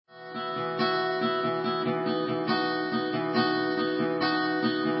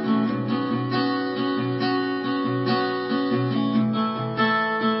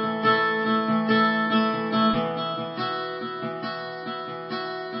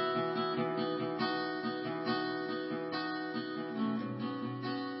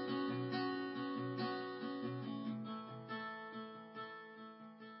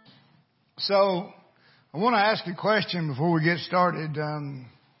So I want to ask a question before we get started. The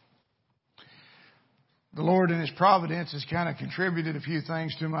Lord in His providence has kind of contributed a few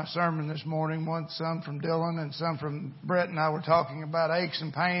things to my sermon this morning. Some from Dylan and some from Brett and I were talking about aches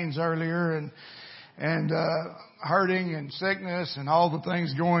and pains earlier and hurting and sickness and all the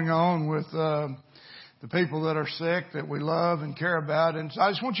things going on with the people that are sick that we love and care about. And so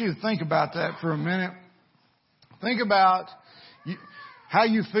I just want you to think about that for a minute. Think about how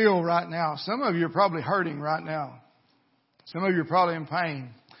you feel right now. Some of you are probably hurting right now. Some of you are probably in pain.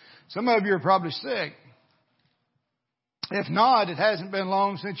 Some of you are probably sick. If not, it hasn't been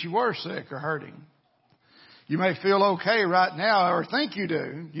long since you were sick or hurting. You may feel okay right now or think you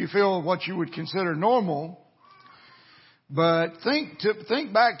do. You feel what you would consider normal. But think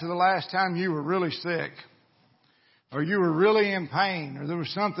back to the last time you were really sick or you were really in pain or there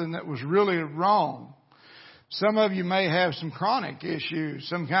was something that was really wrong. Some of you may have some chronic issues,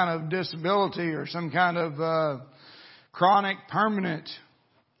 some kind of disability or some kind of chronic permanent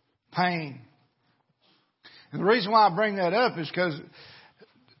pain. And the reason why I bring that up is because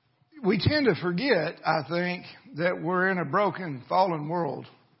we tend to forget, I think, that we're in a broken, fallen world.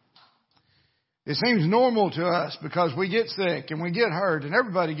 It seems normal to us because we get sick and we get hurt and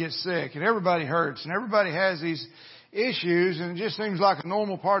everybody gets sick and everybody hurts and everybody has these issues and it just seems like a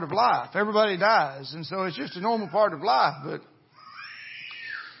normal part of life. Everybody dies and so it's just a normal part of life, but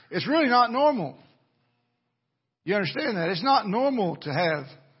it's really not normal. You understand that? It's not normal to have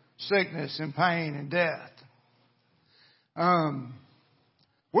sickness and pain and death.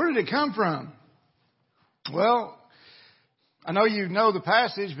 Where did it come from? Well, I know you know the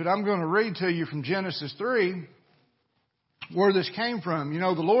passage, but I'm going to read to you from Genesis 3 where this came from. You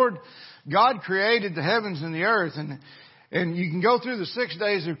know, the Lord God created the heavens and the earth, and you can go through the 6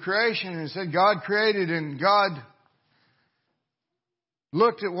 days of creation and it said God created and God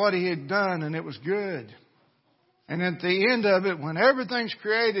looked at what He had done and it was good. And at the end of it, when everything's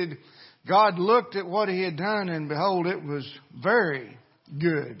created, God looked at what He had done and behold, it was very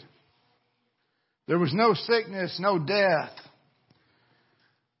good. There was no sickness, no death,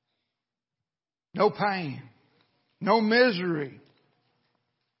 no pain, no misery.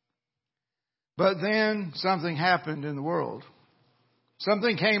 But then something happened in the world.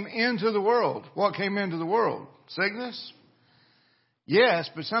 Something came into the world. What came into the world? Sickness? Yes,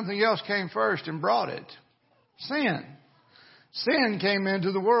 but something else came first and brought it. Sin. Sin came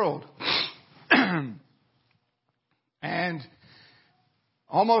into the world. And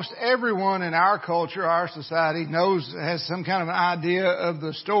almost everyone in our culture, our society, has some kind of an idea of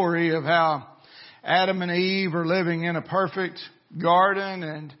the story of how Adam and Eve are living in a perfect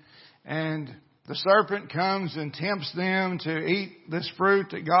garden and the serpent comes and tempts them to eat this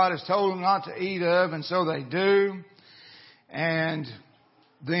fruit that God has told them not to eat of, and so they do. And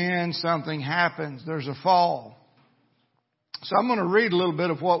then something happens. There's a fall. So I'm going to read a little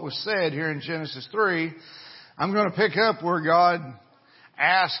bit of what was said here in Genesis 3. I'm going to pick up where God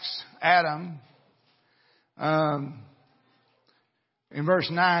asks Adam. In verse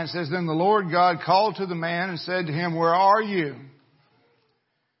 9 it says, Then the Lord God called to the man and said to him, Where are you?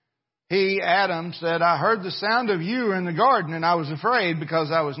 He, Adam, said, I heard the sound of you in the garden and I was afraid because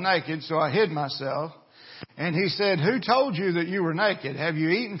I was naked, so I hid myself. And he said, Who told you that you were naked? Have you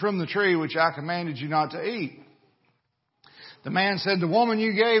eaten from the tree which I commanded you not to eat? The man said, The woman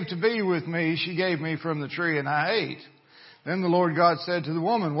you gave to be with me, she gave me from the tree and I ate. Then the Lord God said to the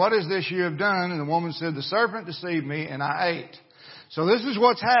woman, What is this you have done? And the woman said, The serpent deceived me and I ate. So this is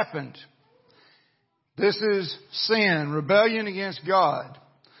what's happened. This is sin, rebellion against God.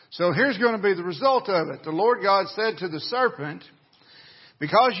 So here's going to be the result of it. The Lord God said to the serpent,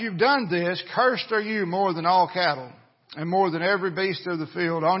 Because you've done this, cursed are you more than all cattle and more than every beast of the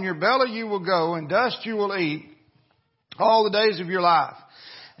field. On your belly you will go and dust you will eat all the days of your life.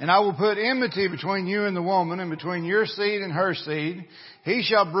 And I will put enmity between you and the woman and between your seed and her seed. He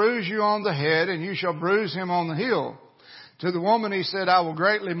shall bruise you on the head and you shall bruise him on the heel. To the woman he said, I will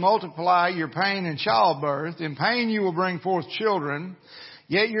greatly multiply your pain in childbirth. In pain you will bring forth children.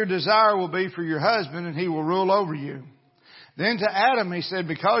 Yet your desire will be for your husband and he will rule over you. Then to Adam he said,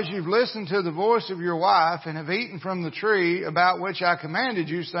 Because you've listened to the voice of your wife and have eaten from the tree about which I commanded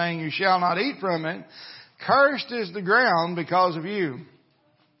you, saying you shall not eat from it, cursed is the ground because of you.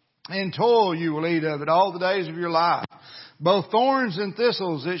 In toil you will eat of it all the days of your life. Both thorns and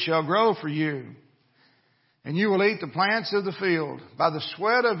thistles it shall grow for you. And you will eat the plants of the field. By the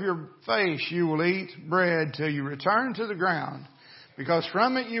sweat of your face you will eat bread till you return to the ground. Because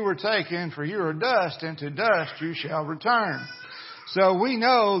from it you were taken, for you are dust, and to dust you shall return. So we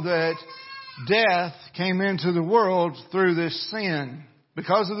know that death came into the world through this sin.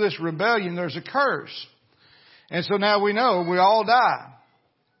 Because of this rebellion, there's a curse. And so now we know we all die.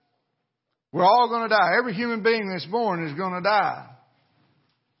 We're all going to die. Every human being that's born is going to die.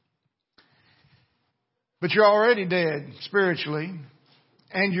 But you're already dead spiritually,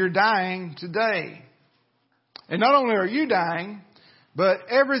 and you're dying today. And not only are you dying, but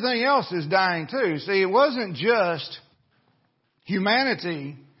everything else is dying too. See, it wasn't just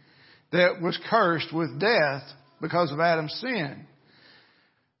humanity that was cursed with death because of Adam's sin.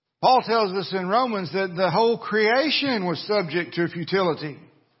 Paul tells us in Romans that the whole creation was subject to futility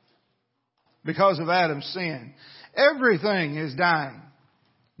because of Adam's sin. Everything is dying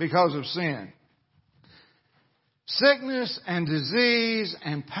because of sin. Sickness and disease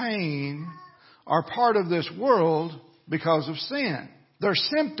and pain are part of this world because of sin. They're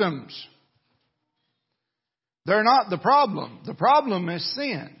symptoms. They're not the problem. The problem is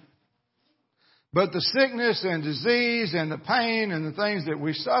sin. But the sickness and disease and the pain and the things that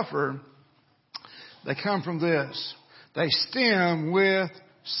we suffer, they come from this. They stem with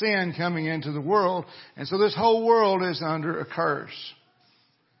sin coming into the world. And so this whole world is under a curse.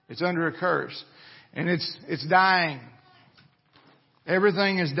 It's under a curse. And it's dying.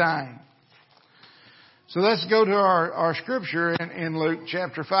 Everything is dying. So let's go to our scripture in Luke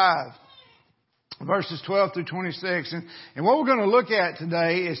chapter 5. Verses 12 through 26. And what we're going to look at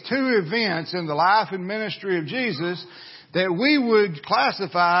today is two events in the life and ministry of Jesus that we would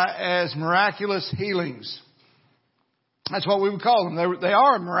classify as miraculous healings. That's what we would call them. They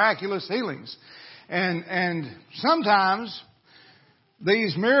are miraculous healings. And sometimes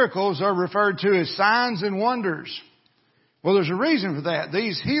these miracles are referred to as signs and wonders. Well, there's a reason for that.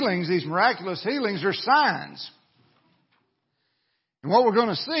 These healings, these miraculous healings, are signs. And what we're going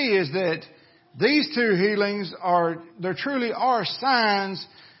to see is that these two healings there truly are signs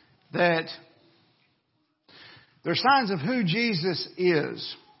that they're signs of who Jesus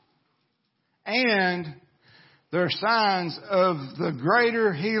is. And they're signs of the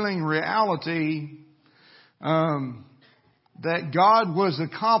greater healing reality that God was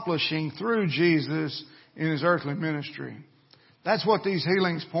accomplishing through Jesus in His earthly ministry. That's what these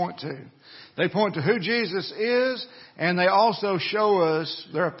healings point to. They point to who Jesus is, and they also show us,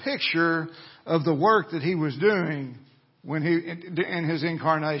 they're a picture of the work that He was doing in His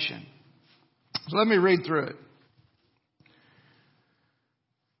incarnation. So let me read through it.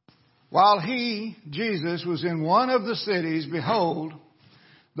 While He, Jesus, was in one of the cities, behold,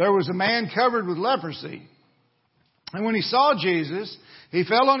 there was a man covered with leprosy. And when he saw Jesus, he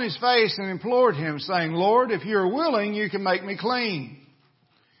fell on his face and implored Him, saying, Lord, if you are willing, you can make me clean.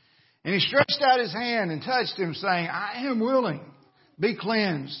 And he stretched out his hand and touched him, saying, I am willing, be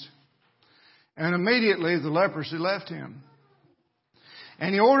cleansed. And immediately the leprosy left him.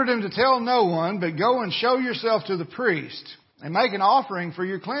 And he ordered him to tell no one, but go and show yourself to the priest and make an offering for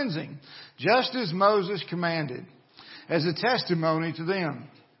your cleansing, just as Moses commanded, as a testimony to them.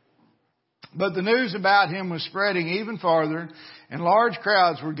 But the news about him was spreading even farther, and large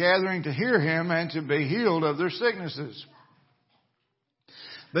crowds were gathering to hear him and to be healed of their sicknesses.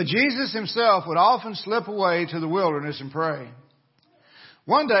 But Jesus Himself would often slip away to the wilderness and pray.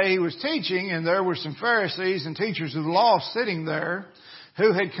 One day He was teaching, and there were some Pharisees and teachers of the law sitting there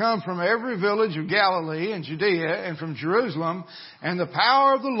who had come from every village of Galilee and Judea and from Jerusalem, and the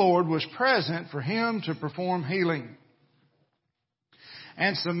power of the Lord was present for Him to perform healing.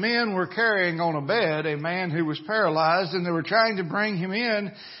 And some men were carrying on a bed a man who was paralyzed, and they were trying to bring him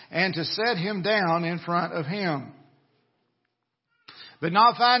in and to set him down in front of him. But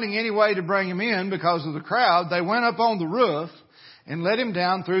not finding any way to bring him in because of the crowd, they went up on the roof and let him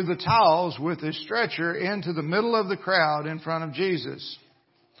down through the tiles with his stretcher into the middle of the crowd in front of Jesus.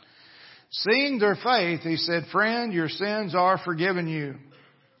 Seeing their faith, He said, Friend, your sins are forgiven you.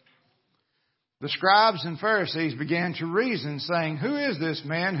 The scribes and Pharisees began to reason, saying, Who is this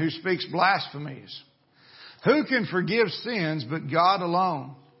man who speaks blasphemies? Who can forgive sins but God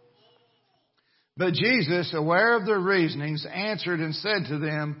alone? But Jesus, aware of their reasonings, answered and said to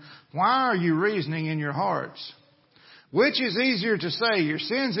them, Why are you reasoning in your hearts? Which is easier to say, Your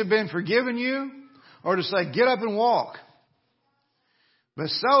sins have been forgiven you, or to say, Get up and walk? But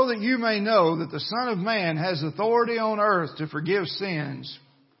so that you may know that the Son of Man has authority on earth to forgive sins,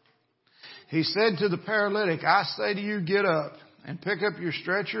 He said to the paralytic, I say to you, get up and pick up your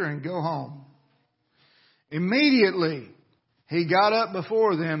stretcher and go home. Immediately he got up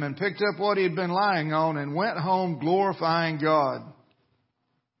before them and picked up what he had been lying on and went home glorifying God.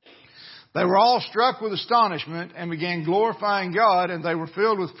 They were all struck with astonishment and began glorifying God, and they were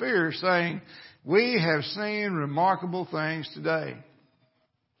filled with fear, saying, We have seen remarkable things today.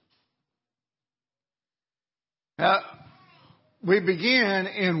 Now, we begin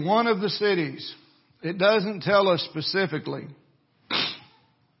in one of the cities. It doesn't tell us specifically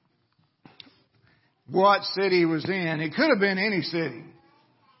what city he was in. It could have been any city.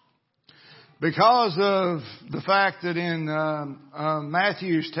 Because of the fact that in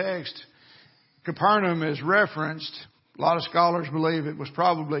Matthew's text, Capernaum is referenced. A lot of scholars believe it was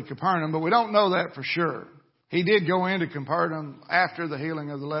probably Capernaum, but we don't know that for sure. He did go into Capernaum after the healing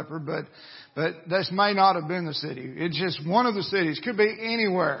of the leper, but this may not have been the city. It's just one of the cities. Could be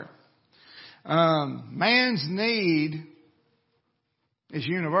anywhere. Man's need is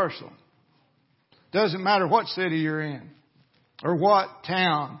universal. Doesn't matter what city you're in or what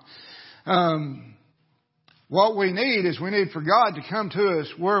town. What we need is we need for God to come to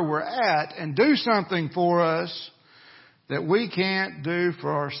us where we're at and do something for us that we can't do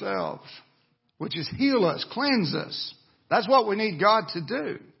for ourselves, which is heal us, cleanse us. That's what we need God to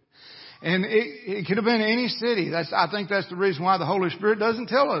do. And it could have been any city. I think that's the reason why the Holy Spirit doesn't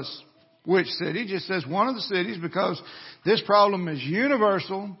tell us which city. It just says one of the cities, because this problem is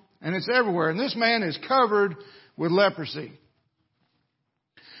universal and it's everywhere. And this man is covered with leprosy.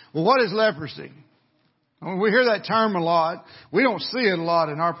 Well, what is leprosy? When we hear that term a lot, we don't see it a lot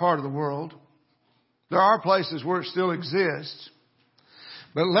in our part of the world. There are places where it still exists.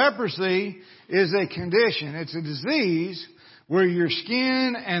 But leprosy is a condition. It's a disease where your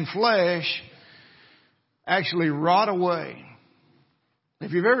skin and flesh actually rot away.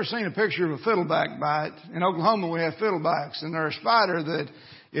 If you've ever seen a picture of a fiddleback bite, in Oklahoma we have fiddlebacks, and they're a spider that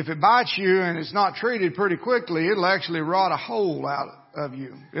if it bites you and it's not treated pretty quickly, it'll actually rot a hole out of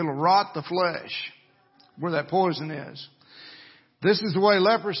you. It'll rot the flesh where that poison is. This is the way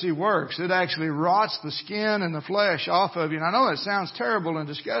leprosy works. It actually rots the skin and the flesh off of you. And I know that sounds terrible and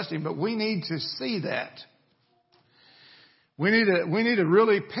disgusting, but we need to see that. We need to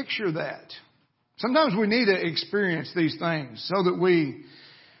really picture that. Sometimes we need to experience these things so that we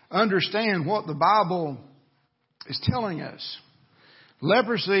understand what the Bible is telling us.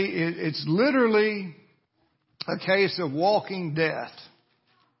 Leprosy, it's literally a case of walking death.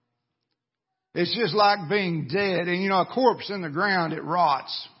 It's just like being dead. And a corpse in the ground, it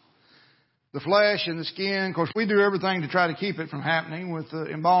rots. The flesh and the skin. Of course, we do everything to try to keep it from happening with the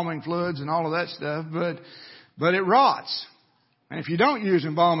embalming fluids and all of that stuff. But it rots. And if you don't use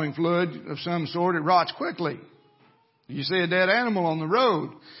embalming fluid of some sort, it rots quickly. You see a dead animal on the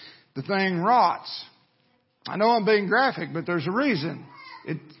road, the thing rots. I know I'm being graphic, but there's a reason.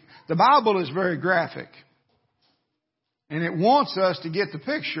 The Bible is very graphic. And it wants us to get the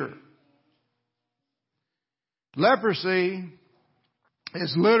picture. Leprosy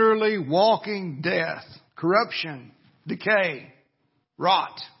is literally walking death, corruption, decay,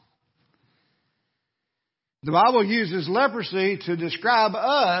 rot. The Bible uses leprosy to describe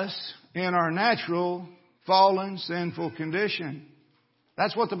us in our natural, fallen, sinful condition.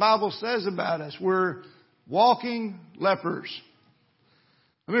 That's what the Bible says about us. We're walking lepers.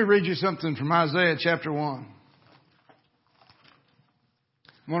 Let me read you something from Isaiah chapter 1.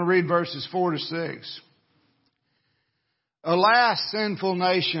 I'm going to read verses 4 to 6. Alas, sinful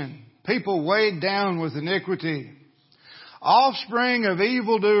nation, people weighed down with iniquity, offspring of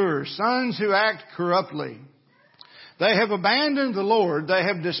evildoers, sons who act corruptly. They have abandoned the Lord. They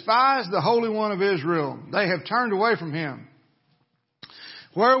have despised the Holy One of Israel. They have turned away from Him.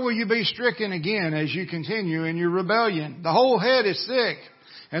 Where will you be stricken again as you continue in your rebellion? The whole head is sick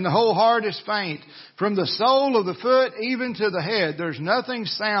and the whole heart is faint. From the sole of the foot even to the head, there's nothing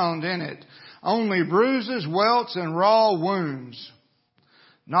sound in it. Only bruises, welts, and raw wounds.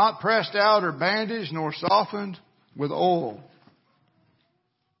 Not pressed out or bandaged nor softened with oil.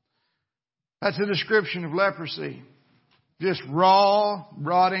 That's a description of leprosy. Just raw,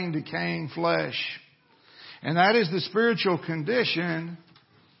 rotting, decaying flesh. And that is the spiritual condition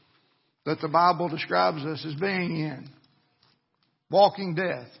that the Bible describes us as being in. Walking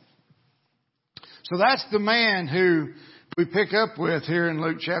death. So that's the man who we pick up with here in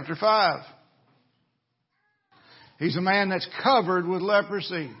Luke chapter 5. He's a man that's covered with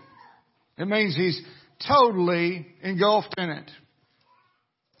leprosy. It means he's totally engulfed in it.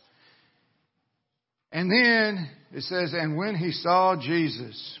 And then it says, and when he saw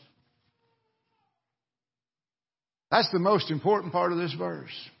Jesus. That's the most important part of this verse.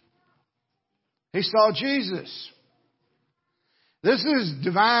 He saw Jesus. This is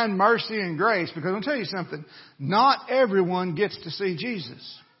divine mercy and grace, because I'll tell you something. Not everyone gets to see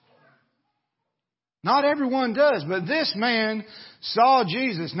Jesus. Not everyone does, but this man saw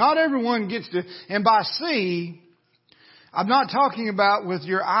Jesus. Not everyone gets to, and by see, I'm not talking about with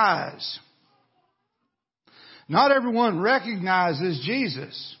your eyes. Not everyone recognizes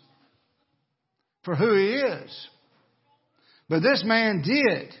Jesus for who He is. But this man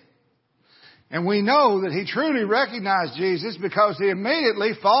did. And we know that he truly recognized Jesus because he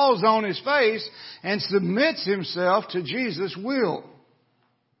immediately falls on his face and submits himself to Jesus' will.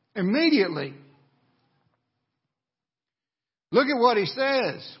 Immediately. Look at what he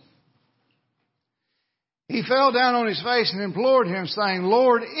says. He fell down on his face and implored him, saying,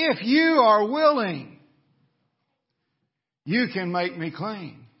 Lord, if you are willing, you can make me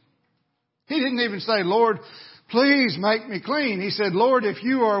clean. He didn't even say, Lord, please make me clean. He said, Lord, if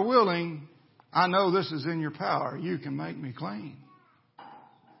you are willing, I know this is in your power. You can make me clean.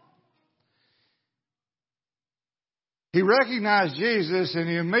 He recognized Jesus and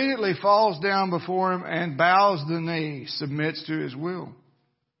he immediately falls down before him and bows the knee, submits to his will.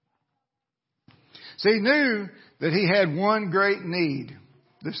 See, he knew that he had one great need.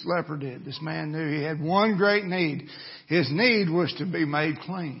 This leper did. This man knew he had one great need. His need was to be made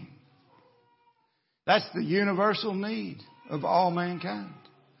clean. That's the universal need of all mankind.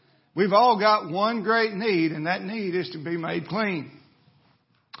 We've all got one great need, and that need is to be made clean.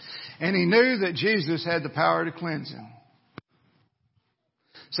 And he knew that Jesus had the power to cleanse him.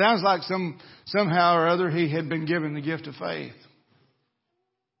 Sounds like somehow or other he had been given the gift of faith.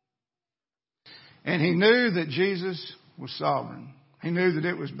 And he knew that Jesus was sovereign. He knew that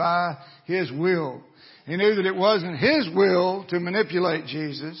it was by His will. He knew that it wasn't His will to manipulate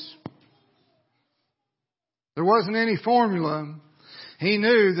Jesus. There wasn't any formula. He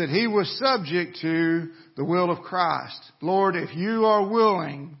knew that he was subject to the will of Christ. Lord, if you are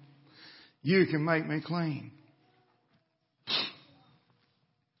willing, you can make me clean.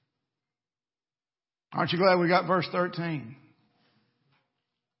 Aren't you glad we got verse 13?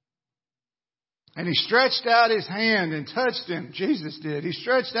 And he stretched out his hand and touched him. Jesus did. He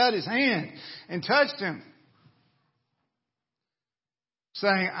stretched out his hand and touched him,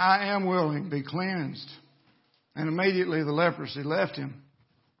 saying, I am willing, be cleansed. And immediately the leprosy left him.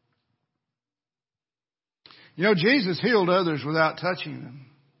 You know, Jesus healed others without touching them.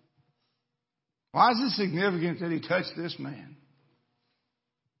 Why is it significant that he touched this man?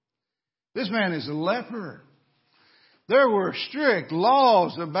 This man is a leper. There were strict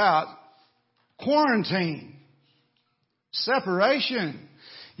laws about quarantine, separation.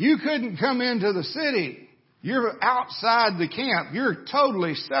 You couldn't come into the city. You're outside the camp. You're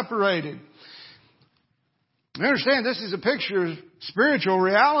totally separated. You understand, this is a picture of spiritual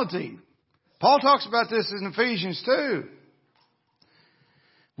reality. Paul talks about this in Ephesians 2.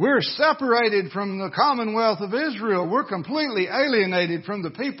 We're separated from the commonwealth of Israel. We're completely alienated from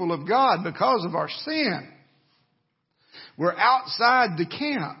the people of God because of our sin. We're outside the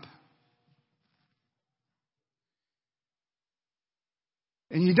camp.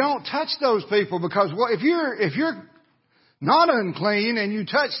 And you don't touch those people because if you're not unclean and you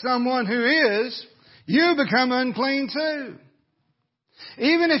touch someone who is, you become unclean too.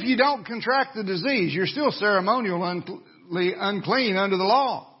 Even if you don't contract the disease, you're still ceremonially unclean under the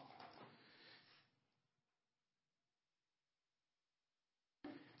law.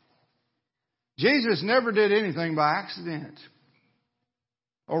 Jesus never did anything by accident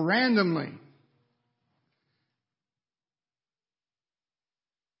or randomly.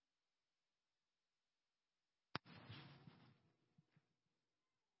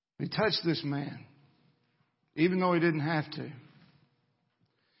 He touched this man, even though he didn't have to. And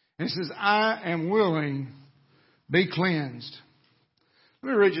he says, I am willing, be cleansed.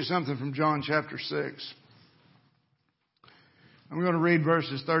 Let me read you something from John chapter 6. I'm going to read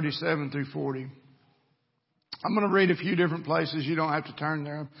verses 37 through 40. I'm going to read a few different places. You don't have to turn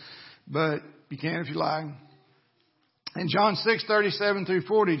there, but you can if you like. In John 6, 37 through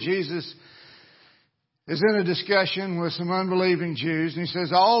 40, Jesus is in a discussion with some unbelieving Jews, and he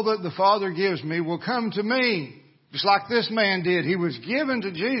says, all that the Father gives me will come to me. Just like this man did. He was given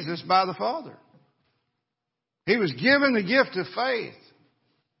to Jesus by the Father. He was given the gift of faith.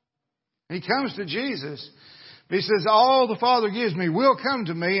 He comes to Jesus. He says, all the Father gives me will come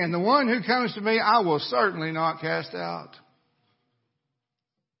to me, and the one who comes to me I will certainly not cast out.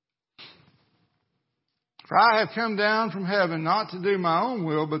 For I have come down from heaven not to do my own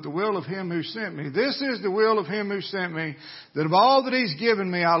will, but the will of Him who sent me. This is the will of Him who sent me, that of all that He's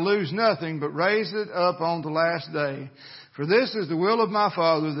given me I lose nothing, but raise it up on the last day. For this is the will of my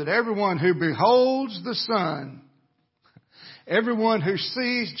Father, that everyone who beholds the Son, everyone who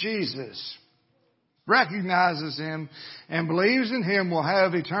sees Jesus, recognizes Him, and believes in Him will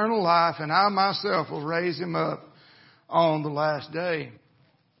have eternal life, and I myself will raise him up on the last day.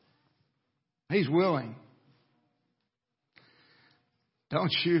 He's willing.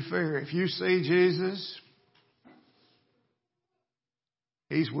 Don't you fear. If you see Jesus,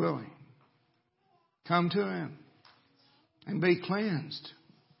 He's willing. Come to Him. and be cleansed.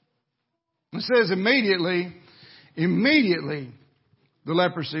 It says immediately the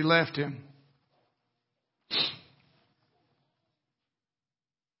leprosy left him.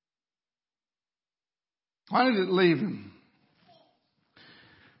 Why did it leave him?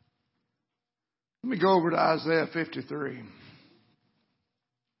 Let me go over to Isaiah 53.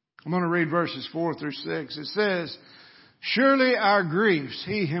 I'm going to read verses 4 through 6. It says, "Surely our griefs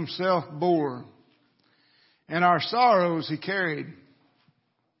he himself bore, and our sorrows he carried.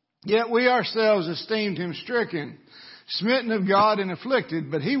 Yet we ourselves esteemed him stricken, smitten of God and afflicted,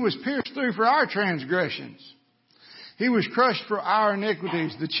 but he was pierced through for our transgressions. He was crushed for our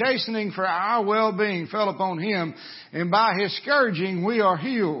iniquities. The chastening for our well-being fell upon him, and by his scourging we are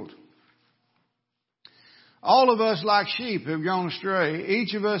healed. All of us like sheep have gone astray.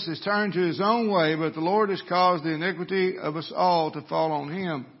 Each of us has turned to his own way, but the Lord has caused the iniquity of us all to fall on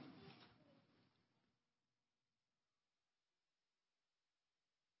him."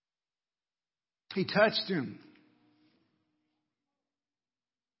 He touched him.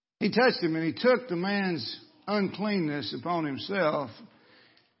 He touched him, and he took the man's uncleanness upon himself,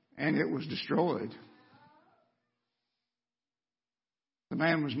 and it was destroyed. The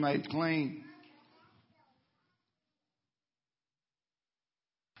man was made clean.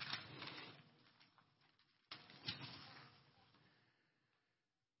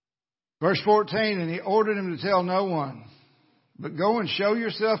 Verse 14, "And he ordered him to tell no one, but go and show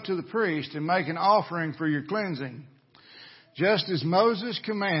yourself to the priest and make an offering for your cleansing, just as Moses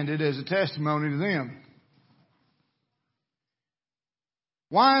commanded as a testimony to them."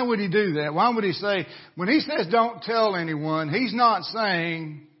 Why would he do that? Why would he say, when he says don't tell anyone, he's not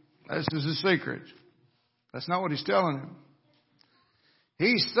saying this is a secret. That's not what he's telling him.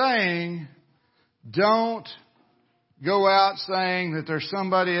 He's saying don't go out saying that there's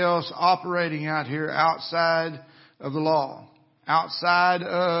somebody else operating out here outside of the law, outside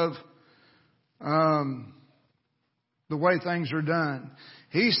of the way things are done.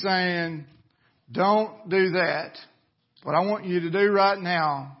 He's saying, don't do that. What I want you to do right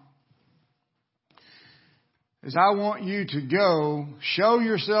now is I want you to go show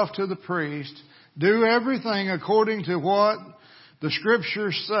yourself to the priest, do everything according to what the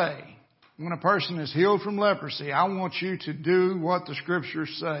Scriptures say. When a person is healed from leprosy, I want you to do what the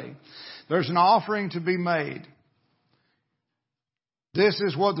Scriptures say. There's an offering to be made. This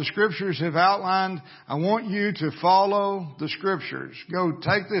is what the Scriptures have outlined. I want you to follow the Scriptures. Go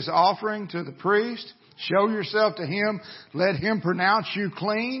take this offering to the priest. Show yourself to him. Let him pronounce you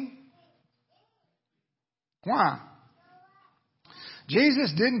clean. Why?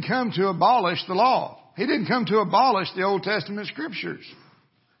 Jesus didn't come to abolish the law. He didn't come to abolish the Old Testament Scriptures.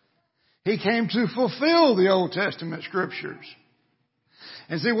 He came to fulfill the Old Testament Scriptures.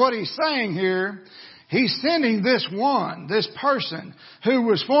 And see what he's saying here, he's sending this person who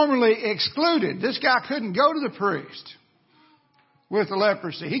was formerly excluded. This guy couldn't go to the priest with the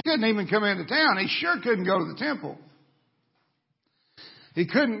leprosy. He couldn't even come into town. He sure couldn't go to the temple. He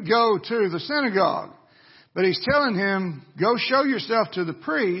couldn't go to the synagogue. But he's telling him, go show yourself to the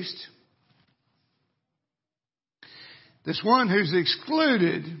priest. This one who's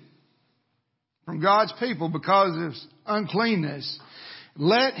excluded from God's people because of uncleanness.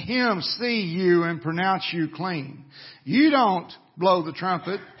 Let him see you and pronounce you clean. You don't blow the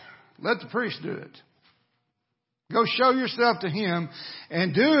trumpet. Let the priest do it. Go show yourself to him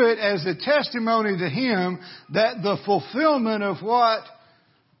and do it as a testimony to him that the fulfillment of what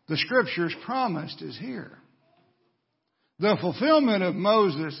the Scriptures promised is here. The fulfillment of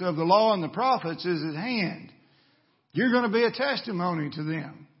Moses, of the law and the prophets is at hand. You're going to be a testimony to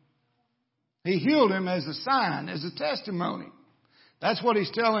them. He healed him as a sign, as a testimony. That's what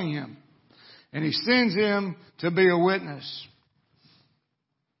he's telling him. And he sends him to be a witness.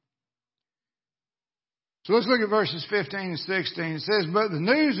 So let's look at verses 15 and 16. It says, "But the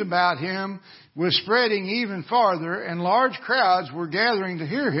news about him was spreading even farther, and large crowds were gathering to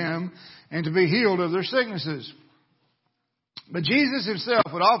hear him and to be healed of their sicknesses. But Jesus himself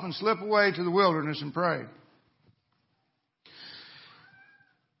would often slip away to the wilderness and pray."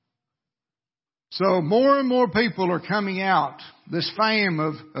 So more and more people are coming out. This fame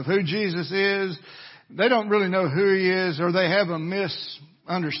of who Jesus is, they don't really know who he is, or they have a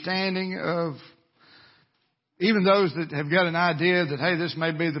misunderstanding of even those that have got an idea that, hey, this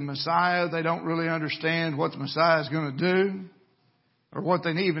may be the Messiah. They don't really understand what the Messiah is going to do or what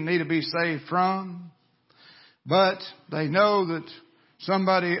they even need to be saved from. But they know that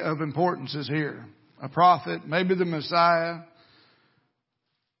somebody of importance is here. A prophet, maybe the Messiah,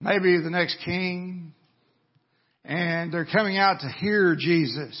 maybe the next king. And they're coming out to hear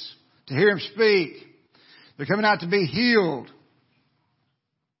Jesus, to hear him speak, They're coming out to be healed.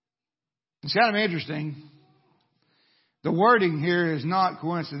 It's kind of interesting. The wording here is not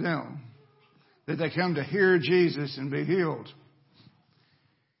coincidental, that they come to hear Jesus and be healed.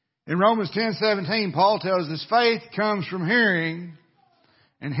 In Romans 10:17, Paul tells us faith comes from hearing,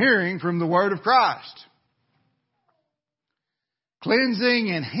 and hearing from the word of Christ. Cleansing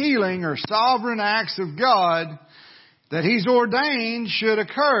and healing are sovereign acts of God that He's ordained should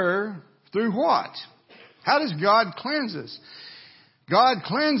occur through what? How does God cleanse us? God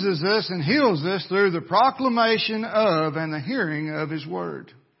cleanses us and heals us through the proclamation of and the hearing of His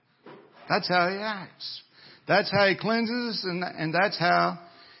Word. That's how He acts. That's how He cleanses us, and that's how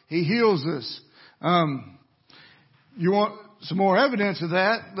He heals us. You want some more evidence of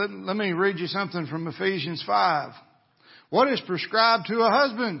that? Let me read you something from Ephesians 5. What is prescribed to a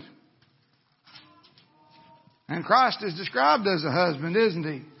husband? And Christ is described as a husband, isn't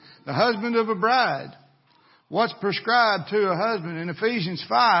He? The husband of a bride. What's prescribed to a husband? In Ephesians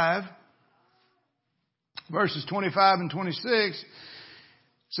 5, verses 25 and 26, it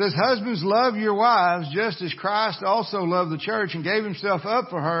says, husbands, love your wives just as Christ also loved the church and gave Himself up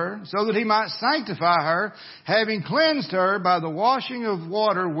for her, so that He might sanctify her, having cleansed her by the washing of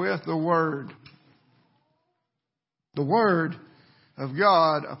water with the Word. The Word of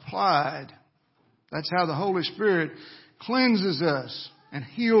God applied. That's how the Holy Spirit cleanses us and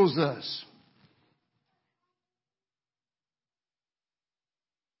heals us.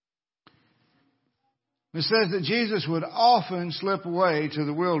 It says that Jesus would often slip away to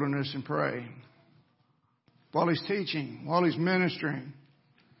the wilderness and pray. While He's teaching, while He's ministering.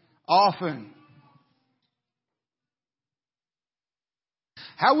 Often.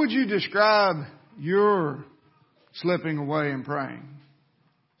 How would you describe your slipping away and praying?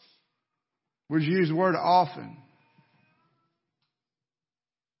 Would you use the word often?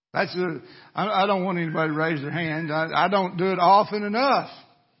 I don't want anybody to raise their hand. I don't do it often enough.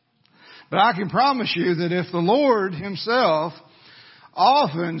 But I can promise you that if the Lord Himself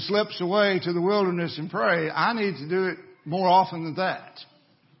often slips away to the wilderness and pray, I need to do it more often than that.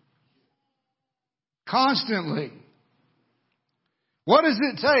 Constantly. What does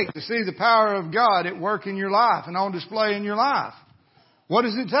it take to see the power of God at work in your life and on display in your life? What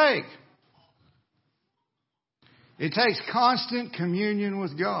does it take? It takes constant communion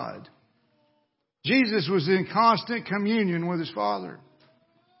with God. Jesus was in constant communion with His Father.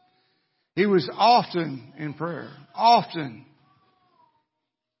 He was often in prayer, often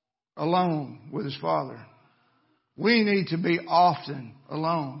alone with His Father. We need to be often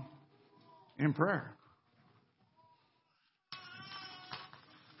alone in prayer.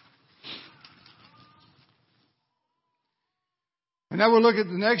 And now we'll look at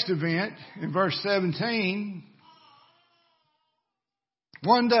the next event in verse 17.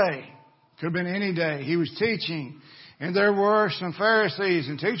 One day, could have been any day, He was teaching, and there were some Pharisees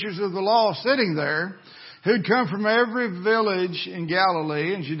and teachers of the law sitting there who'd come from every village in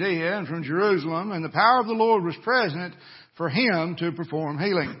Galilee and Judea and from Jerusalem, and the power of the Lord was present for Him to perform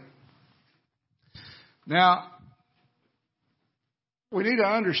healing. Now, we need to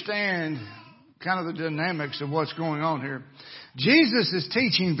understand kind of the dynamics of what's going on here. Jesus is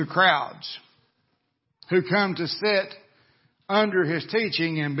teaching the crowds who come to sit under His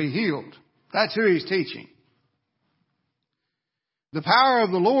teaching and be healed. That's who He's teaching. The power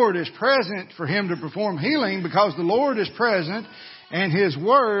of the Lord is present for Him to perform healing because the Lord is present and His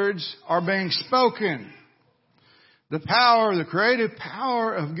words are being spoken. The power, the creative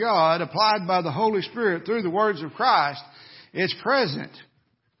power of God applied by the Holy Spirit through the words of Christ is present.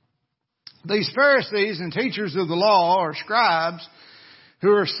 These Pharisees and teachers of the law or scribes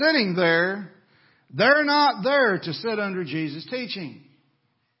who are sitting there, they're not there to sit under Jesus' teaching.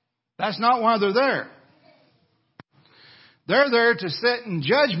 That's not why they're there. They're there to sit in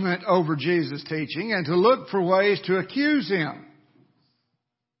judgment over Jesus' teaching and to look for ways to accuse Him.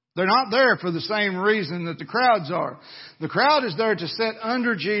 They're not there for the same reason that the crowds are. The crowd is there to sit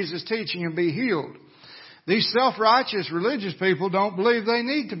under Jesus' teaching and be healed. These self-righteous religious people don't believe they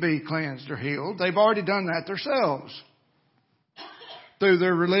need to be cleansed or healed. They've already done that themselves. Through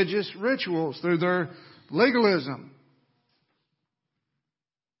their religious rituals, through their legalism.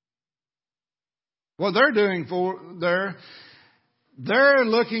 What they're doing they're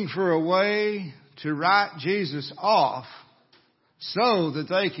looking for a way to write Jesus off so that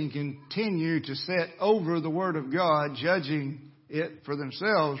they can continue to sit over the Word of God, judging it for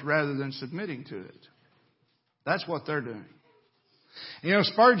themselves rather than submitting to it. That's what they're doing. You know,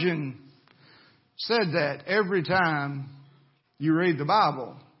 Spurgeon said that every time you read the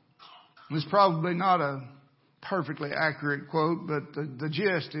Bible. It's probably not a perfectly accurate quote, but the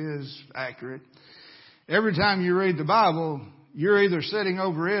gist is accurate. Every time you read the Bible, you're either sitting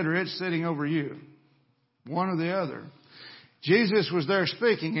over it or it's sitting over you. One or the other. Jesus was there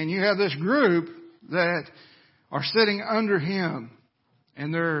speaking, and you have this group that are sitting under Him,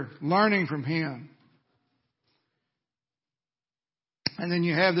 and they're learning from Him. And then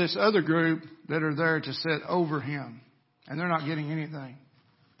you have this other group that are there to sit over Him, and they're not getting anything.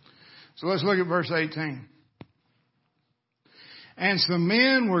 So let's look at verse 18. And some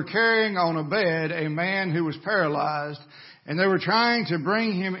men were carrying on a bed a man who was paralyzed, and they were trying to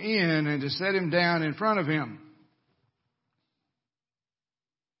bring him in and to set him down in front of him.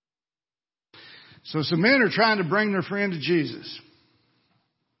 So some men are trying to bring their friend to Jesus,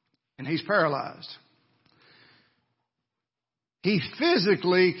 and he's paralyzed. He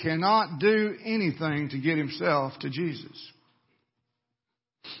physically cannot do anything to get himself to Jesus.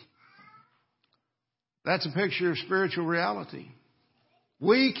 That's a picture of spiritual reality.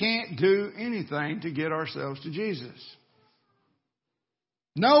 We can't do anything to get ourselves to Jesus.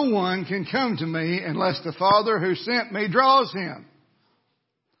 No one can come to me unless the Father who sent me draws him.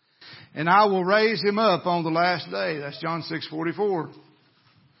 And I will raise him up on the last day. That's John 6:44.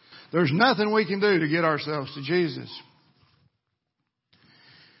 There's nothing we can do to get ourselves to Jesus.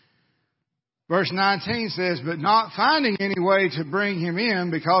 Verse 19 says, but not finding any way to bring him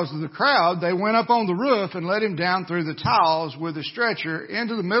in because of the crowd, they went up on the roof and let him down through the tiles with a stretcher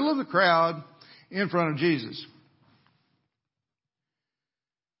into the middle of the crowd in front of Jesus.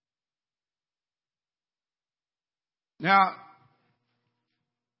 Now,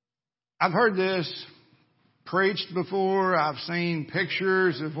 I've heard this preached before. I've seen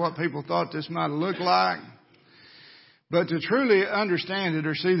pictures of what people thought this might look like. But to truly understand it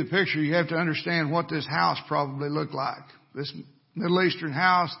or see the picture, you have to understand what this house probably looked like. This Middle Eastern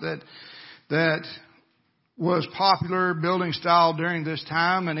house that was popular building style during this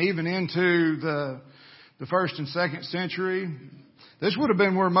time and even into the first and second century. This would have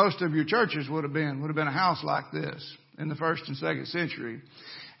been where most of your churches would have been a house like this in the first and second century.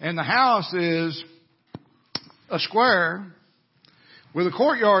 And the house is a square with a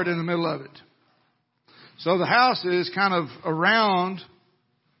courtyard in the middle of it. So the house is kind of around,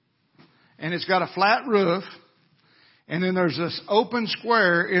 and it's got a flat roof, and then there's this open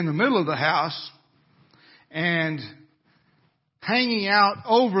square in the middle of the house, and hanging out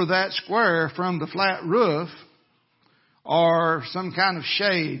over that square from the flat roof are some kind of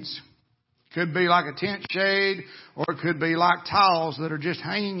shades. Could be like a tent shade, or it could be like tiles that are just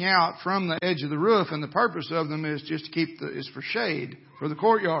hanging out from the edge of the roof, and the purpose of them is just to is for shade for the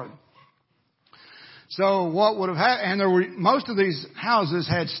courtyard. So what would have happened, and most of these houses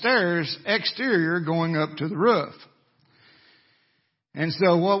had stairs exterior going up to the roof. And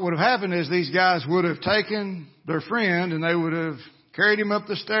so what would have happened is these guys would have taken their friend and they would have carried him up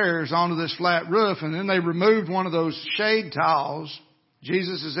the stairs onto this flat roof, and then they removed one of those shade tiles.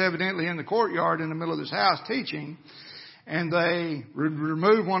 Jesus is evidently in the courtyard in the middle of this house teaching, and they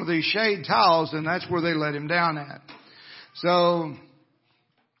removed one of these shade tiles, and that's where they let him down at. So,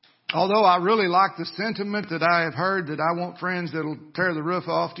 although I really like the sentiment that I have heard that I want friends that'll tear the roof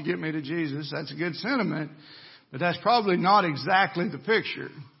off to get me to Jesus, that's a good sentiment, but that's probably not exactly the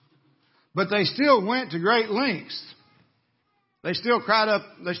picture. But they still went to great lengths. They still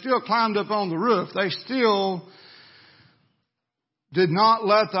climbed up on the roof. They still did not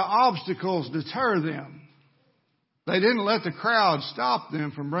let the obstacles deter them. They didn't let the crowd stop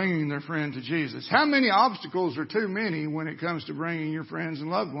them from bringing their friend to Jesus. How many obstacles are too many when it comes to bringing your friends and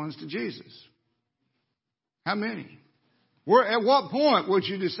loved ones to Jesus? How many? At what point would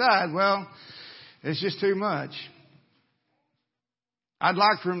you decide, well, it's just too much? I'd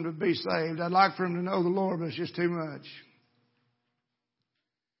like for them to be saved. I'd like for them to know the Lord, but it's just too much.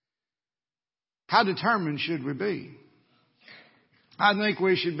 How determined should we be? I think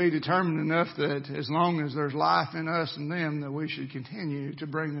we should be determined enough that as long as there's life in us and them, that we should continue to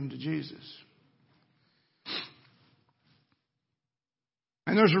bring them to Jesus.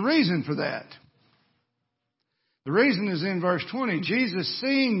 And there's a reason for that. The reason is in verse 20. Jesus,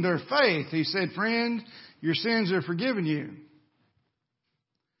 seeing their faith, He said, friend, your sins are forgiven you.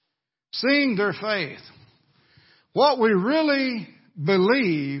 Seeing their faith. What we really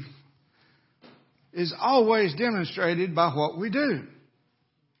believe is always demonstrated by what we do.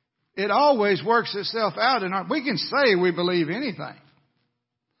 It always works itself out in we can say we believe anything.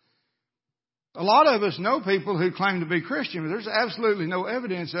 A lot of us know people who claim to be Christian, but there's absolutely no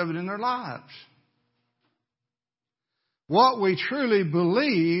evidence of it in their lives. What we truly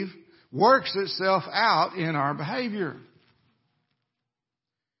believe works itself out in our behavior.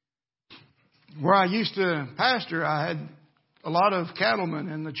 Where I used to pastor, I had a lot of cattlemen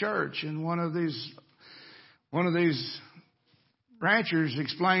in the church, and one of these One of these ranchers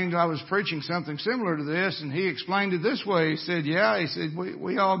explained, I was preaching something similar to this, and he explained it this way. He said,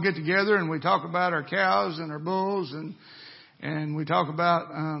 we all get together and we talk about our cows and our bulls, and we talk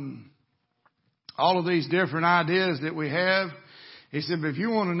about all of these different ideas that we have. He said, but if you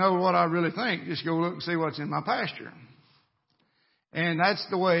want to know what I really think, just go look and see what's in my pasture. And that's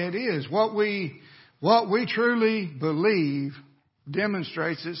the way it is. What we truly believe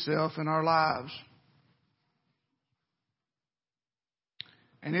demonstrates itself in our lives.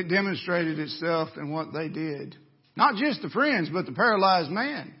 And it demonstrated itself in what they did. Not just the friends, but the paralyzed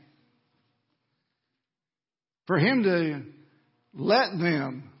man. For him to let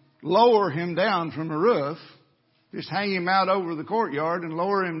them lower him down from a roof, just hang him out over the courtyard and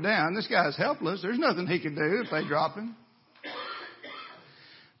lower him down. This guy's helpless. There's nothing he can do if they drop him.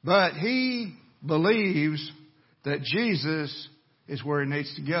 But he believes that Jesus is where he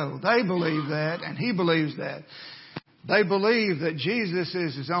needs to go. They believe that, and he believes that. They believe that Jesus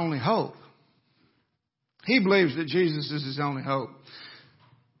is his only hope. He believes that Jesus is his only hope.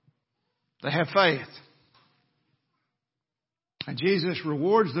 They have faith. And Jesus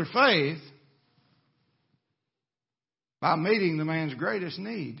rewards their faith by meeting the man's greatest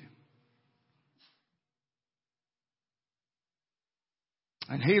need.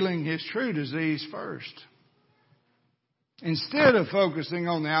 And healing his true disease first. Instead of focusing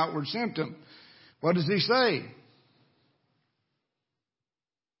on the outward symptom, what does he say?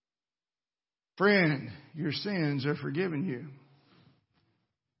 Friend, your sins are forgiven you.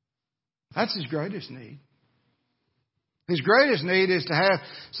 That's his greatest need. His greatest need is to have,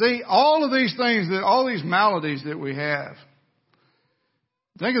 all of these things, all these maladies that we have.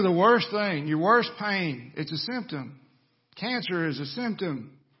 Think of the worst thing, your worst pain. It's a symptom. Cancer is a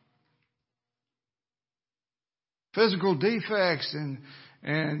symptom. Physical defects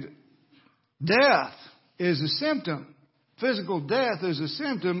and death is a symptom. Physical death is a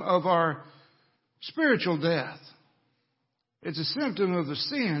symptom of our spiritual death. It's a symptom of the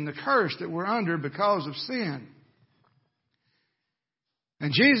sin, the curse that we're under because of sin.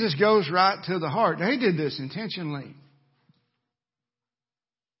 And Jesus goes right to the heart. Now, he did this intentionally.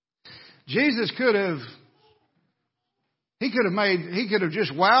 Jesus could have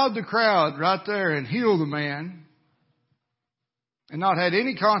just wowed the crowd right there and healed the man and not had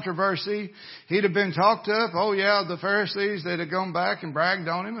any controversy. He'd have been talked up. Oh yeah, the Pharisees, they'd have gone back and bragged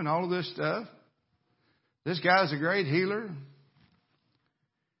on him and all of this stuff. This guy's a great healer.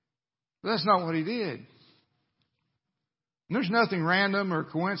 But that's not what he did. And there's nothing random or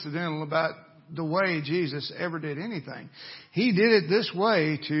coincidental about the way Jesus ever did anything. He did it this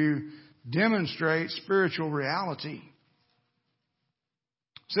way to demonstrate spiritual reality.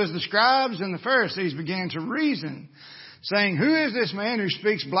 It says the scribes and the Pharisees began to reason, saying, who is this man who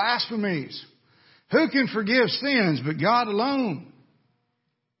speaks blasphemies? Who can forgive sins but God alone?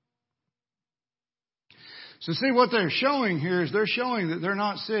 So see, what they're showing here is they're showing that they're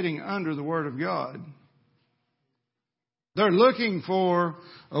not sitting under the Word of God. They're looking for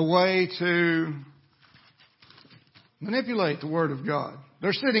a way to manipulate the Word of God.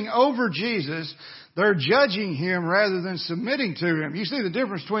 They're sitting over Jesus. They're judging Him rather than submitting to Him. You see the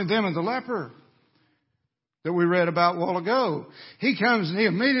difference between them and the leper that we read about a while ago. He comes and he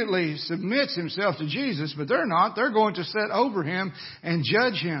immediately submits himself to Jesus, but they're not. They're going to sit over Him and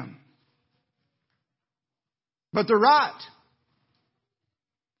judge Him. But they're right.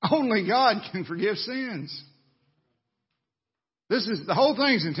 Only God can forgive sins. The whole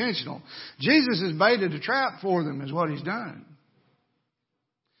thing's intentional. Jesus has baited a trap for them is what He's done.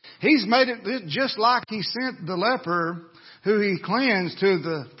 He's made it just like He sent the leper who He cleansed to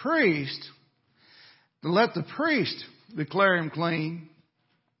the priest to let the priest declare him clean.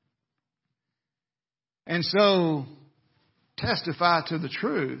 And so testify to the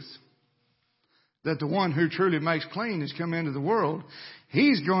truth that the one who truly makes clean has come into the world.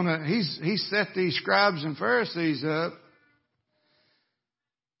 He's set these scribes and Pharisees up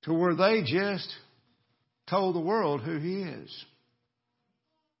to where they just told the world who He is.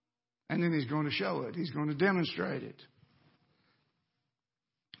 And then He's going to show it. He's going to demonstrate it.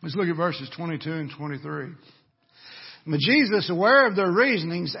 Let's look at verses 22 and 23. But Jesus, aware of their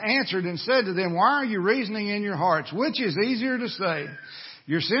reasonings, answered and said to them, why are you reasoning in your hearts? Which is easier to say,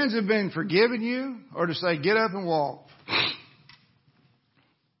 your sins have been forgiven you, or to say, get up and walk?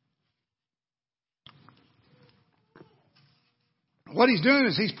 What He's doing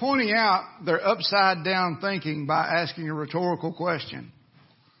is He's pointing out their upside down thinking by asking a rhetorical question.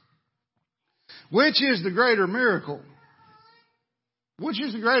 Which is the greater miracle? Which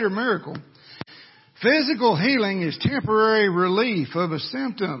is the greater miracle? Physical healing is temporary relief of a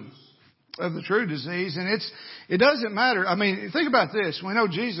symptom. of the true disease. And it doesn't matter. I mean, think about this. We know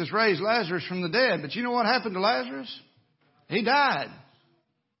Jesus raised Lazarus from the dead, but you know what happened to Lazarus? He died.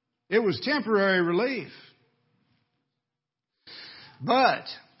 It was temporary relief. But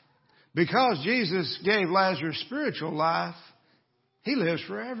because Jesus gave Lazarus spiritual life, he lives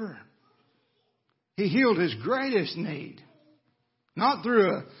forever. He healed his greatest need. Not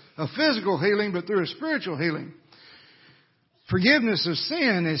through a physical healing, but through a spiritual healing. Forgiveness of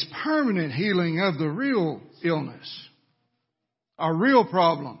sin is permanent healing of the real illness, our real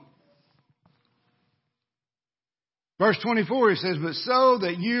problem. Verse 24, he says, but so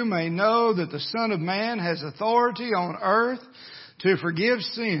that you may know that the Son of Man has authority on earth to forgive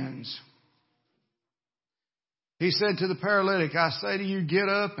sins. He said to the paralytic, I say to you, get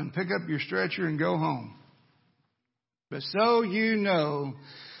up and pick up your stretcher and go home. But so you know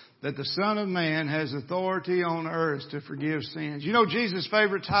that the Son of Man has authority on earth to forgive sins. You know, Jesus'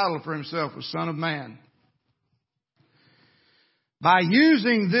 favorite title for himself was Son of Man. By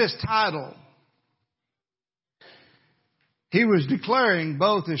using this title, he was declaring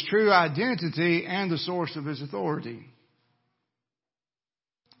both his true identity and the source of his authority.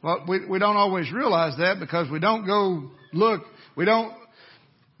 Well, we don't always realize that because we don't go look.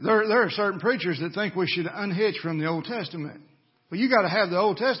 There are certain preachers that think we should unhitch from the Old Testament. Well, you got to have the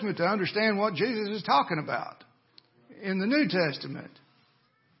Old Testament to understand what Jesus is talking about in the New Testament.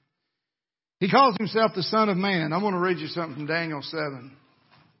 He calls himself the Son of Man. I want to read you something from Daniel 7.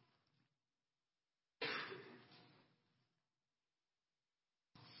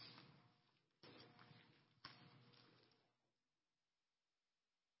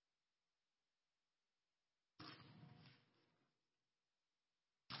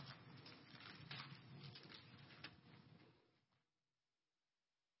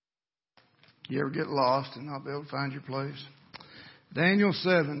 You ever get lost and not be able to find your place? Daniel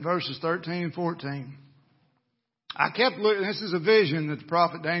 7, verses 13 and 14. I kept looking. This is a vision that the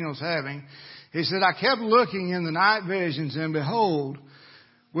prophet Daniel's having. He said, I kept looking in the night visions, and behold,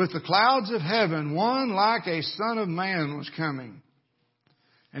 with the clouds of heaven, one like a son of man was coming.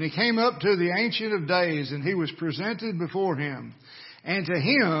 And he came up to the Ancient of Days, and he was presented before him. And to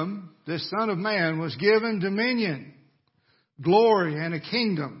him, this Son of Man, was given dominion, glory, and a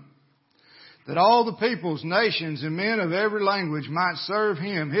kingdom, that all the peoples, nations, and men of every language might serve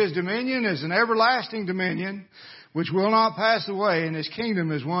him. His dominion is an everlasting dominion which will not pass away, and his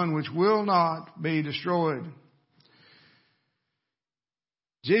kingdom is one which will not be destroyed.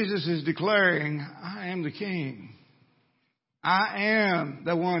 Jesus is declaring, I am the King. I am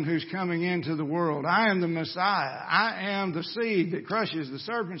the one who's coming into the world. I am the Messiah. I am the seed that crushes the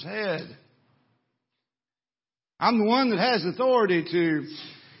serpent's head. I'm the one that has authority to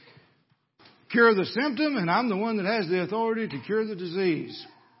cure the symptom, and I'm the one that has the authority to cure the disease.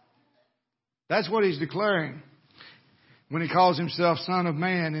 That's what he's declaring when he calls himself Son of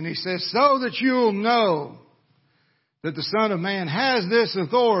Man. And he says, so that you'll know that the Son of Man has this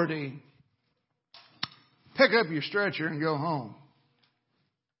authority, pick up your stretcher and go home.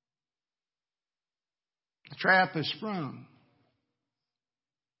 The trap is sprung.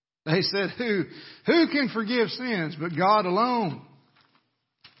 They said, who can forgive sins but God alone?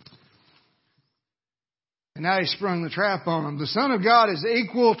 And now he sprung the trap on them. The Son of God is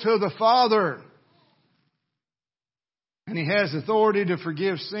equal to the Father. And he has authority to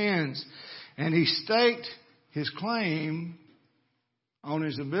forgive sins. And he staked his claim on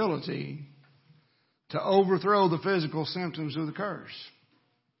his ability to overthrow the physical symptoms of the curse.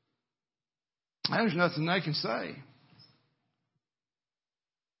 There's nothing they can say.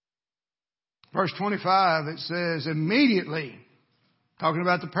 Verse 25, it says, immediately, talking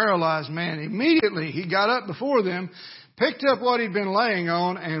about the paralyzed man, immediately he got up before them, picked up what he'd been laying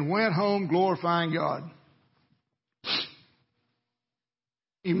on, and went home glorifying God.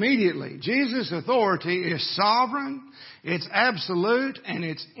 Immediately. Jesus' authority is sovereign, it's absolute, and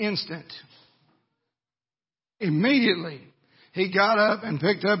it's instant. Immediately, he got up and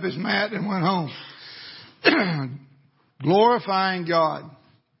picked up his mat and went home. Glorifying God.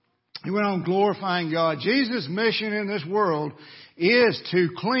 He went on glorifying God. Jesus' mission in this world is to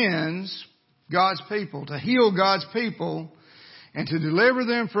cleanse God's people, to heal God's people, and to deliver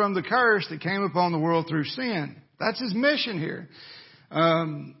them from the curse that came upon the world through sin. That's his mission here.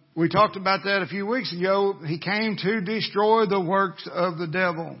 We talked about that a few weeks ago. He came to destroy the works of the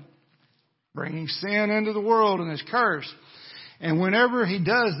devil, bringing sin into the world and his curse. And whenever he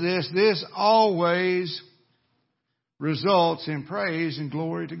does this, this always results in praise and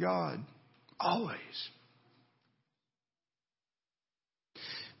glory to God. Always.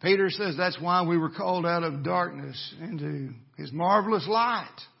 Peter says that's why we were called out of darkness into his marvelous light.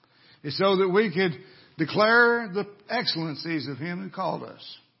 It's so that we could declare the excellencies of Him who called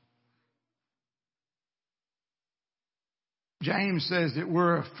us. James says that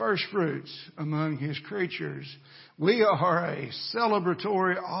we're a first fruits among His creatures. We are a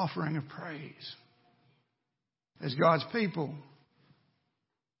celebratory offering of praise as God's people.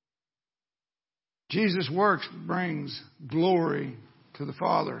 Jesus' works brings glory to the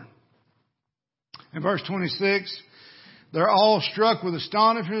Father. In verse 26, they're all struck with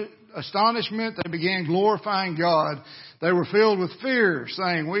astonishment. They began glorifying God. They were filled with fear,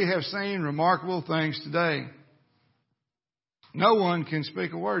 saying, "We have seen remarkable things today." No one can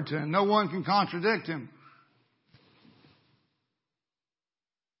speak a word to Him. No one can contradict Him.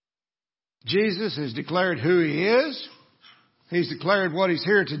 Jesus has declared who He is. He's declared what He's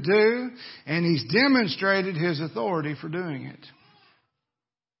here to do. And He's demonstrated His authority for doing it.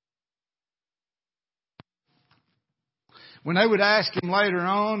 When they would ask Him later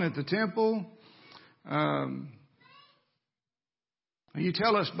on at the temple, you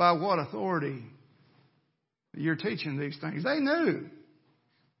tell us by what authority you're teaching these things. They knew.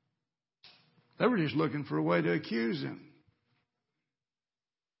 They were just looking for a way to accuse Him.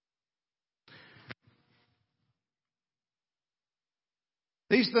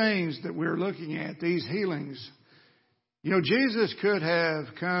 These things that we're looking at, these healings, Jesus could have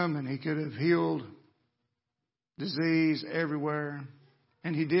come and He could have healed disease everywhere.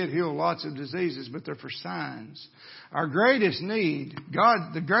 And He did heal lots of diseases, but they're for signs. Our greatest need,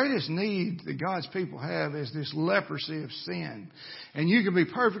 the greatest need that God's people have is this leprosy of sin. And you can be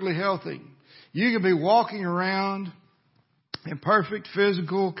perfectly healthy. You can be walking around in perfect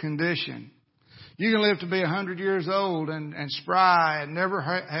physical condition. You can live to be 100 years old and spry and never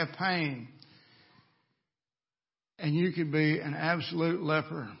have pain. And you can be an absolute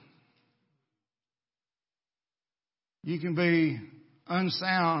leper. You can be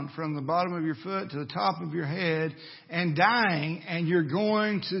unsound from the bottom of your foot to the top of your head and dying, and you're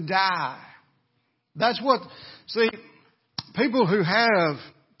going to die. People who have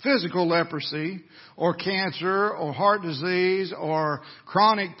physical leprosy or cancer or heart disease or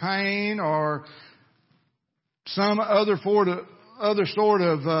chronic pain or some other sort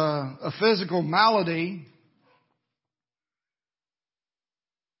of a physical malady,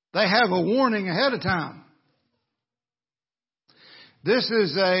 they have a warning ahead of time. This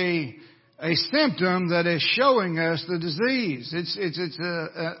is a symptom that is showing us the disease. It's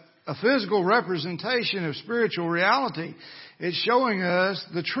a physical representation of spiritual reality. It's showing us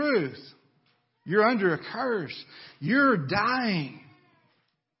the truth. You're under a curse. You're dying.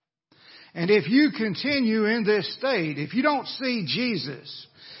 And if you continue in this state, if you don't see Jesus,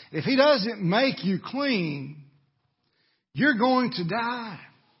 if He doesn't make you clean, you're going to die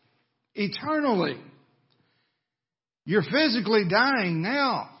eternally. You're physically dying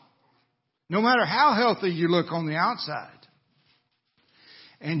now, no matter how healthy you look on the outside.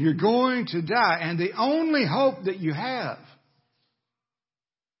 And you're going to die. And the only hope that you have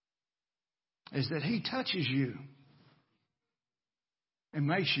is that He touches you and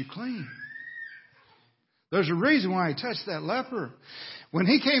makes you clean. There's a reason why He touched that leper. When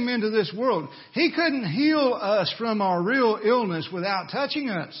He came into this world, He couldn't heal us from our real illness without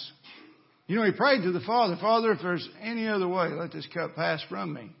touching us. He prayed to the Father, "Father, if there's any other way, let this cup pass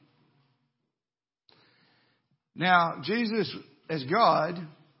from me." Now, Jesus, as God,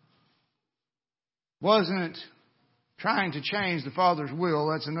 wasn't trying to change the Father's will.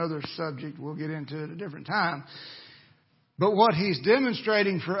 That's another subject we'll get into at a different time. But what He's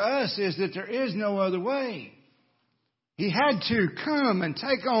demonstrating for us is that there is no other way. He had to come and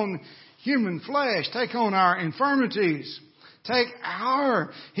take on human flesh, take on our infirmities.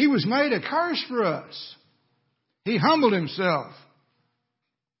 He was made a curse for us. He humbled Himself.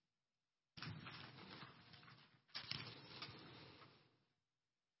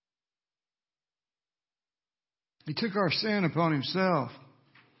 He took our sin upon Himself.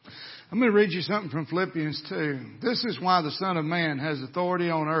 I'm going to read you something from Philippians 2. This is why the Son of Man has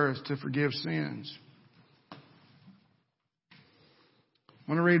authority on earth to forgive sins. I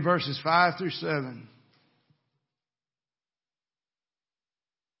want to read verses 5 through 7.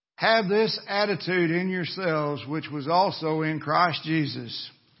 Have this attitude in yourselves, which was also in Christ Jesus,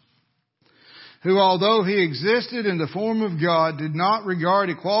 who, although He existed in the form of God, did not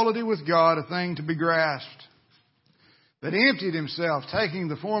regard equality with God a thing to be grasped, but emptied Himself, taking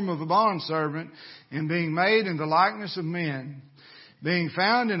the form of a bondservant, and being made in the likeness of men. Being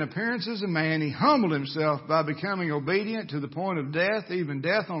found in appearance as a man, He humbled Himself by becoming obedient to the point of death, even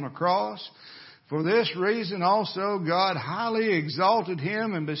death on a cross. For this reason also God highly exalted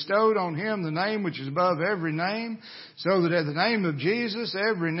him and bestowed on him the name which is above every name, so that at the name of Jesus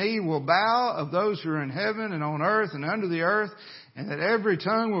every knee will bow, of those who are in heaven and on earth and under the earth, and that every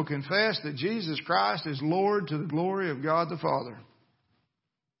tongue will confess that Jesus Christ is Lord, to the glory of God the Father.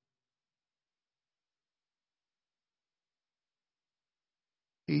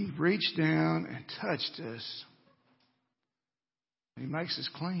 He reached down and touched us. He makes us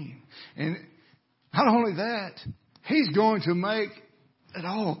clean. And not only that, He's going to make it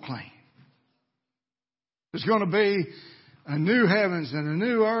all clean. There's going to be a new heavens and a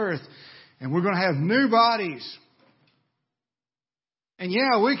new earth, and we're going to have new bodies. And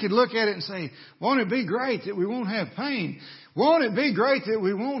yeah, we could look at it and say, won't it be great that we won't have pain? Won't it be great that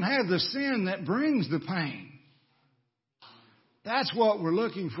we won't have the sin that brings the pain? That's what we're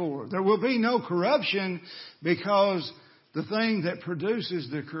looking for. There will be no corruption, because the thing that produces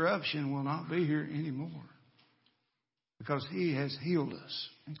the corruption will not be here anymore, because He has healed us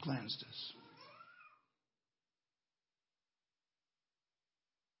and cleansed us.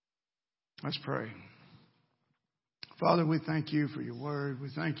 Let's pray. Father, we thank You for Your word. We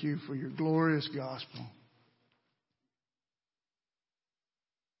thank You for Your glorious gospel.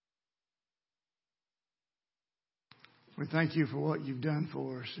 We thank You for what You've done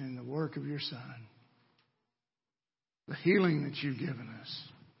for us in the work of Your Son. The healing that You've given us.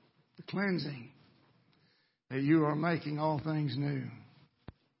 The cleansing. That You are making all things new.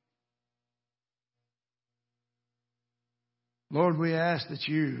 Lord, we ask that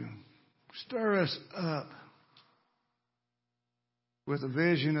You stir us up with a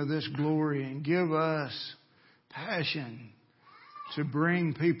vision of this glory and give us passion to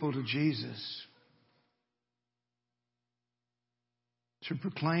bring people to Jesus. To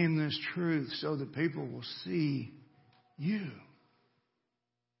proclaim this truth so that people will see You.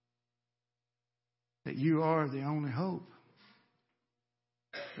 That You are the only hope.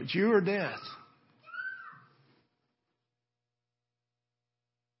 That You are death.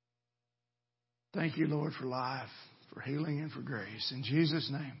 Thank You, Lord, for life, for healing, and for grace. In Jesus'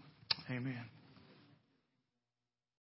 name, amen.